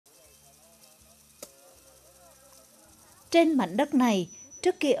Trên mảnh đất này,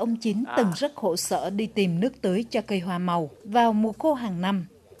 trước kia ông Chín từng rất khổ sở đi tìm nước tưới cho cây hoa màu vào mùa khô hàng năm.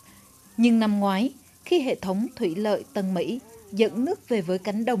 Nhưng năm ngoái, khi hệ thống thủy lợi Tân Mỹ dẫn nước về với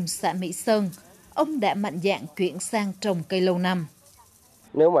cánh đồng xã Mỹ Sơn, ông đã mạnh dạn chuyển sang trồng cây lâu năm.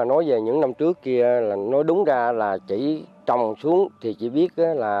 Nếu mà nói về những năm trước kia là nói đúng ra là chỉ trồng xuống thì chỉ biết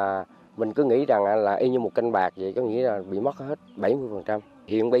là mình cứ nghĩ rằng là y như một canh bạc vậy, có nghĩa là bị mất hết 70%.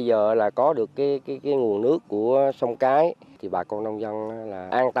 Hiện bây giờ là có được cái nguồn nước của sông Cái thì bà con nông dân là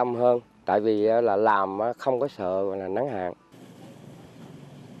an tâm hơn, tại vì là làm không có sợ là nắng hạn.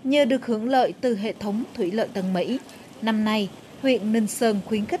 Nhờ được hưởng lợi từ hệ thống thủy lợi Tân Mỹ, năm nay huyện Ninh Sơn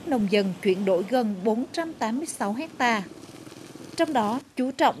khuyến khích nông dân chuyển đổi gần 486 ha. Trong đó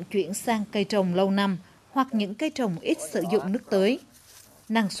chú trọng chuyển sang cây trồng lâu năm hoặc những cây trồng ít sử dụng nước tưới.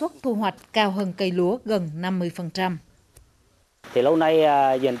 Năng suất thu hoạch cao hơn cây lúa gần 50%. Thì lâu nay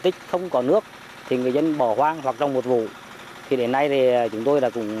diện tích không có nước thì người dân bỏ hoang hoặc trồng một vụ. Thì đến nay thì chúng tôi là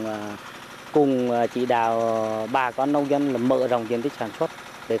cùng chỉ đạo bà con nông dân là mở rộng diện tích sản xuất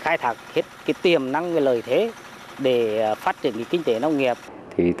để khai thác hết cái tiềm năng về lợi thế để phát triển cái kinh tế nông nghiệp.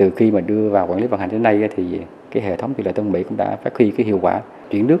 Thì từ khi mà đưa vào quản lý vận hành đến nay thì cái hệ thống thủy lợi Tân Mỹ cũng đã phát huy cái hiệu quả,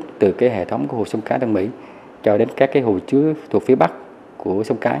 chuyển nước từ cái hệ thống của hồ sông Cái Tân Mỹ cho đến các cái hồ chứa thuộc phía bắc của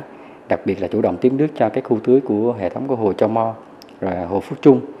sông Cái, đặc biệt là chủ động tiếp nước cho cái khu tưới của hệ thống của hồ Châu Mo, rồi hồ Phước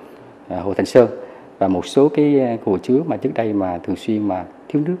Trung, hồ Thành Sơn và một số cái hồ chứa mà trước đây mà thường xuyên mà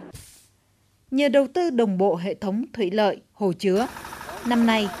thiếu nước. Nhờ đầu tư đồng bộ hệ thống thủy lợi, hồ chứa, năm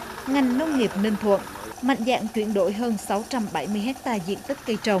nay ngành nông nghiệp Ninh Thuận mạnh dạn chuyển đổi hơn 670 ha diện tích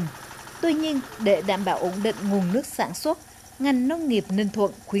cây trồng. Tuy nhiên, để đảm bảo ổn định nguồn nước sản xuất, ngành nông nghiệp Ninh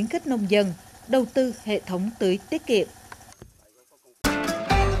Thuận khuyến khích nông dân đầu tư hệ thống tưới tiết kiệm.